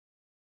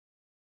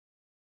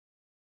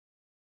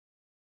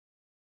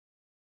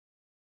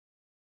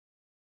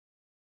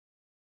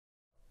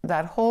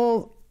that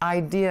whole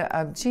idea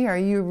of, gee, are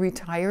you a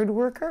retired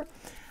worker?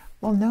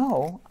 Well,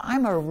 no,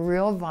 I'm a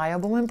real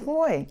viable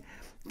employee.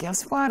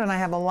 Guess what? And I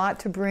have a lot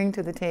to bring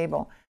to the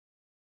table.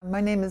 My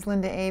name is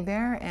Linda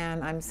Hebert,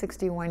 and I'm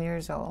 61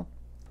 years old.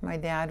 My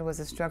dad was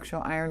a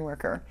structural iron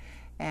worker,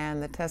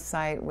 and the test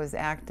site was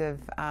active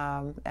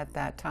at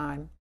that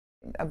time.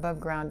 Above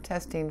ground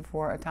testing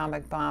for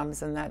atomic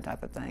bombs and that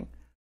type of thing.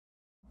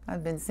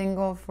 I've been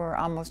single for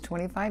almost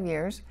 25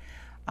 years.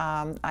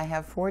 I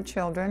have 4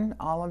 children.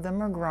 All of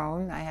them are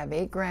grown. I have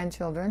 8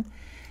 grandchildren,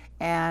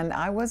 and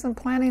I wasn't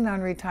planning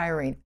on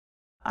retiring.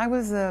 I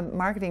was a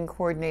marketing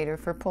coordinator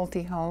for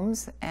Pulte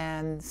Homes,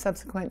 and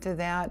subsequent to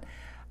that,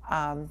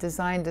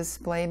 design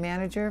display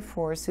manager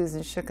for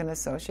Susan Shook &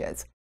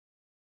 Associates.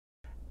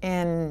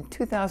 In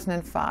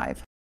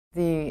 2005,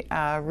 the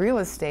real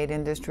estate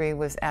industry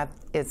was at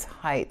its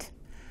height.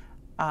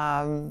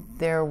 Land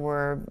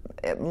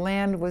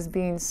was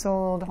being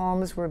sold,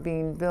 homes were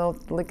being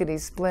built,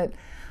 lickety-split.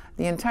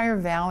 The entire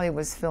valley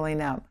was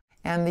filling up.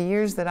 And the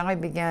years that I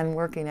began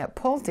working at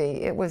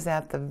Pulte, it was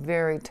at the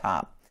very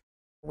top.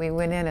 We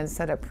went in and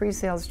set up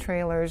pre-sales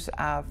trailers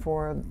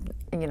for,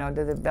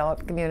 the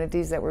developed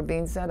communities that were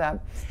being set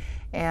up.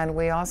 And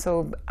we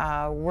also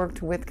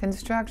worked with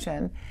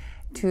construction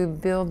to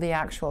build the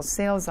actual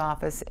sales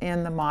office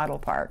in the model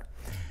park.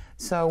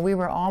 So we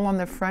were all on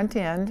the front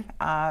end,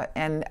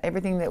 and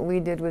everything that we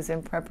did was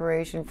in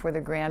preparation for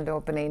the grand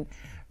opening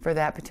for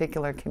that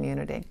particular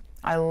community.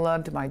 I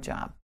loved my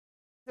job.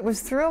 It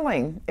was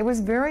thrilling. It was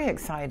very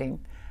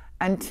exciting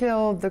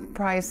until the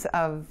price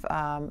of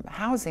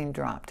housing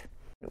dropped.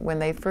 When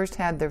they first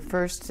had their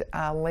first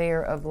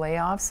layer of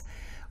layoffs,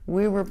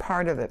 we were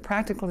part of it.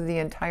 Practically the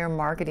entire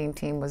marketing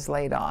team was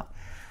laid off,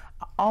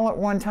 all at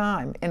one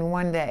time, in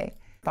one day.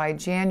 By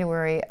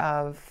January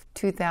of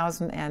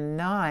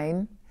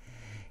 2009,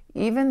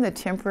 even the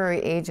temporary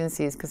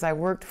agencies, because I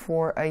worked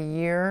for a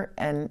year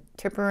in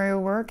temporary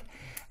work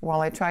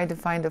while I tried to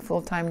find a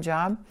full-time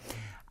job,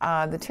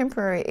 the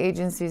temporary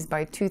agencies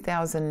by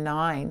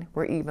 2009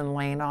 were even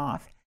laying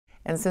off.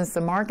 And since the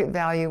market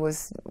value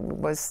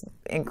was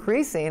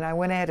increasing, I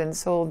went ahead and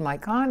sold my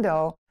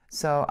condo.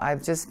 So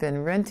I've just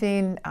been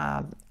renting.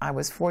 I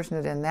was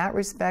fortunate in that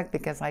respect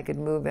because I could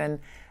move in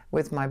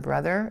with my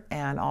brother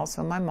and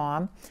also my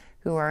mom,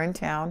 who are in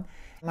town.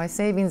 My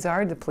savings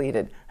are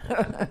depleted.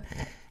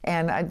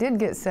 And I did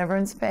get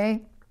severance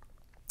pay,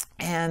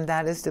 and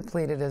that is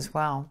depleted as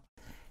well.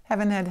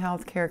 Haven't had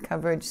health care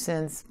coverage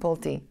since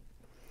Pulte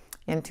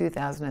in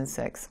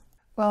 2006.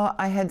 Well,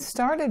 I had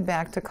started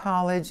back to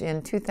college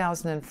in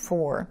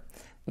 2004,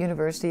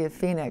 University of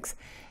Phoenix,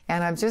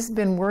 and I've just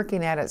been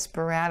working at it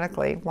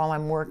sporadically while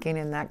I'm working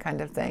and that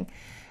kind of thing.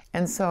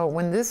 And so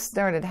when this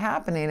started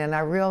happening, and I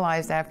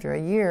realized after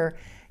a year,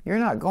 you're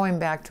not going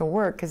back to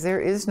work because there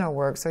is no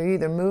work. So you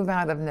either move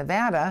out of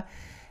Nevada,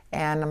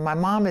 and my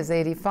mom is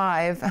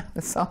 85,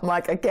 so I'm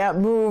like, I can't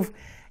move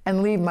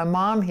and leave my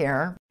mom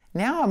here.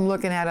 Now I'm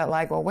looking at it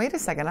like, well, wait a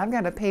second, I've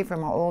got to pay for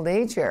my old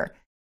age here.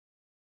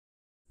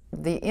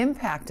 The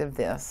impact of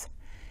this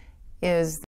is